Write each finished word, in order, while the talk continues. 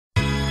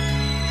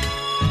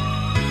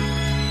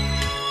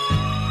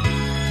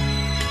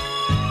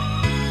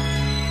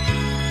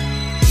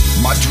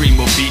dream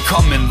of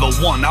becoming the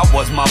one. I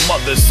was my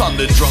mother's son.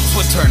 The drums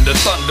would turn to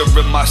thunder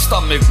in my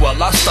stomach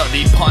while I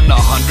studied pun. 100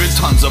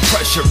 tons of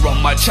pressure on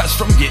my chest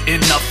from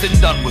getting nothing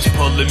done was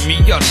pulling me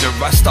under.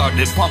 I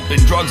started pumping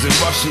drugs and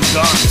rushing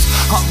guns.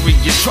 Hungry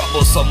and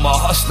troublesome, a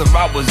hustler,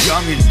 I was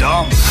young and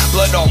dumb.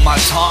 Blood on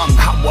my tongue,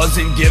 I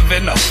wasn't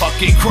given a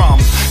fucking crumb.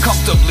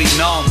 Comfortably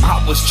numb,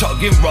 I was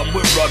chugging rum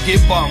with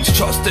rugged bums.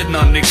 Trusted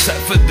none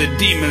except for the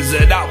demons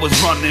that I was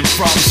running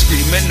from.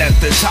 Screaming at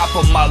the top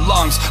of my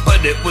lungs,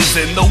 but it was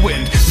in the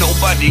wind.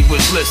 Nobody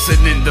was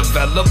listening,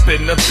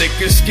 developing a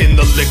thicker skin.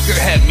 The liquor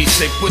had me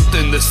sick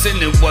within the sin.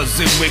 It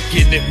wasn't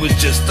wicked, it was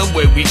just the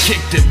way we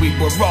kicked it. We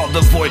were all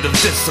devoid of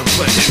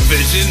discipline.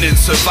 Envisioning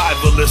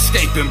survival,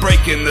 escaping,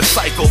 breaking the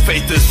cycle.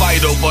 Faith is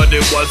vital, but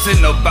it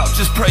wasn't about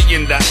just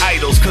praying to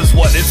idols. Cause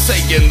what it's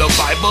saying, the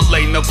Bible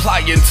ain't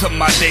applying to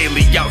my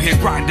daily. Out here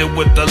grinding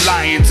with the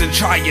lions and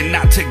trying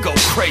not to go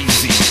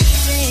crazy.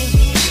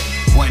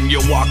 When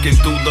you're walking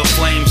through the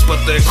flames,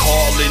 but they're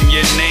calling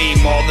your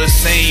name all the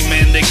same,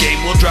 and the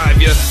game will drive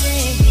you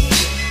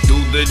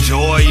through the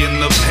joy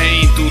and the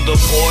pain, through the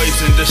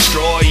poison,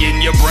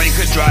 destroying your brain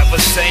could drive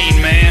us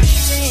sane, man.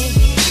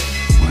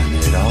 When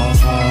it all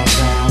falls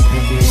down,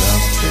 pick it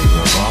up, it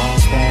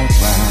revolves back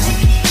round.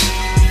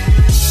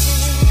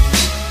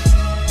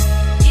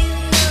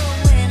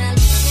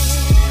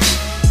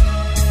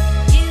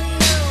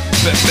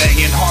 Been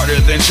banging harder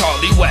than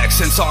Charlie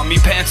Wax since army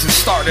pants and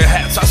starter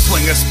hats. I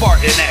swing a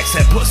Spartan axe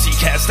at pussy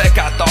cats that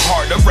got the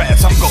heart of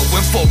rats. I'm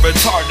going full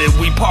retarded,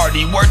 we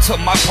party, word to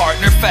my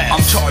partner fat. I'm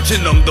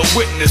charging them the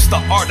witness,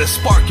 the art of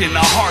sparking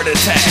a heart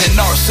attack.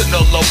 An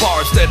arsenal of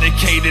bars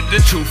dedicated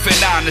to truth and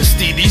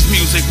honesty. These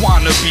music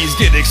wannabes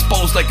get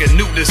exposed like a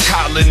nudist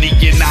colony,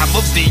 and I'm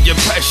of the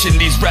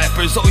impression these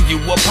rappers owe you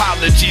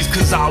apologies.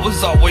 Cause I was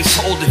always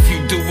told if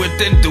you do it,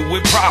 then do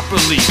it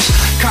properly.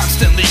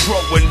 Constantly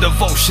growing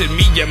devotion,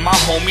 me and my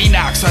homie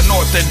Knox,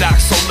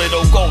 unorthodox, so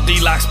little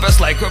Goldilocks, best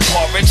like her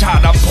porridge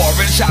hot. I'm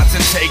pouring shots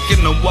and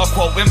taking them while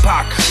quoting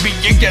Pac. Me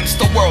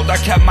against the world, I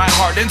kept my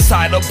heart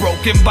inside a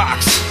broken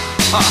box.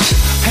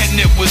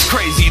 And it was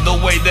crazy the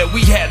way that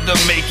we had to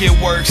make it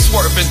work.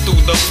 Swerving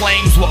through the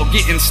flames while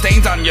getting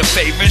stains on your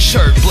favorite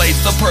shirt. Blaze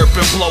the perp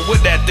and blow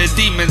it at the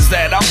demons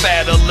that I'm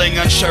battling.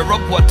 Unsure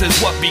of what is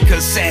what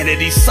because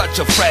sanity's such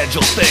a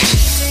fragile thing.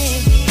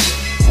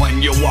 When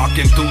you're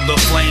walking through the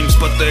flames,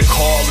 but they're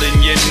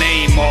calling your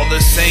name all the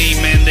same,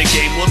 and the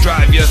game will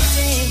drive you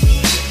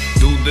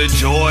through the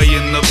joy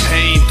and the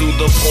pain, through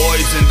the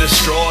poison,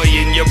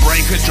 destroying your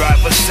brain could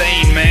drive us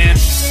sane, man.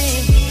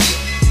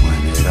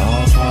 When it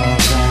all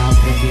falls down,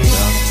 pick it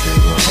up, it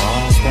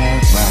revolves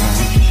back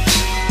round.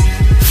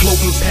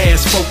 Floating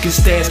past,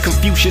 focused as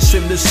Confucius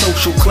in the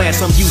social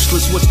class. I'm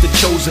useless, what's the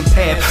chosen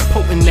path?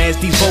 Potent as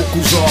these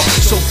vocals are,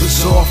 so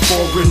bizarre,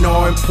 foreign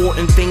are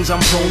important things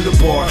I'm prone to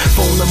bar.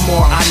 Phone them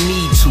more, I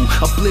need to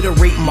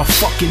obliterate my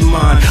fucking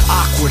mind.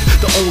 Awkward,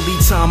 the only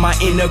time I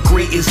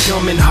integrate is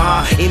dumb and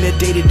high.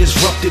 Inundated,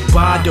 disrupted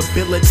by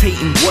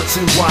debilitating what's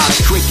and why.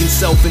 Drinking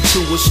self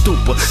into a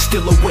stupor,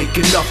 still awake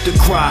enough to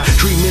cry.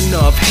 Dreaming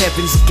of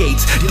heaven's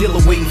gates, dealer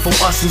waiting for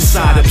us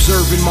inside.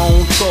 Observing my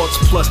own thoughts,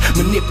 plus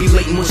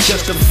manipulating what's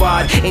justified.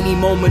 Any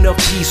moment of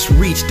peace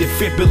reach,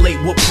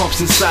 defibrillate what pumps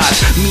inside.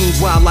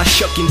 Meanwhile I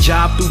shuck and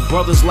jive through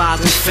brothers'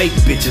 lies and fake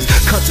bitches.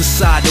 Cuts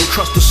aside, don't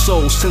trust the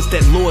soul since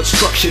that Lord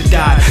structure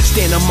died.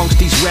 Stand amongst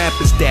these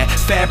rappers that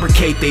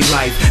fabricate their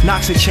life.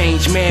 Knox and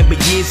change man,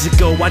 but years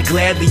ago I'd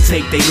gladly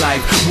take their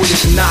life. What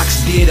if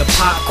Knox did a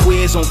pop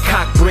quiz on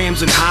cock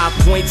brims and high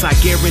points? I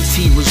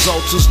guarantee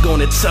results is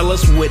gonna tell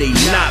us where they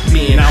not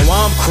been. Now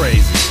I'm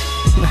crazy.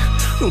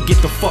 Don't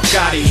get the fuck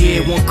out of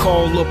here. One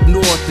call up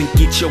north and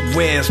get your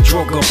ass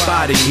drunk up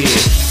out of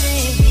here.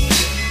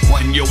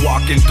 When you're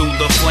walking through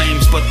the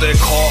flames, but they're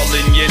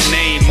calling your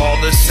name all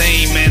the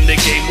same, and the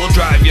game will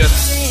drive you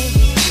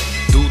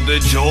through the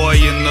joy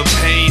and the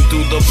pain,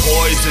 through the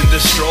poison,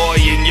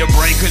 destroying your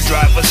brain could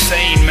drive us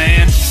sane,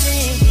 man.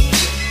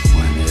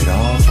 When it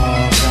all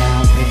falls down.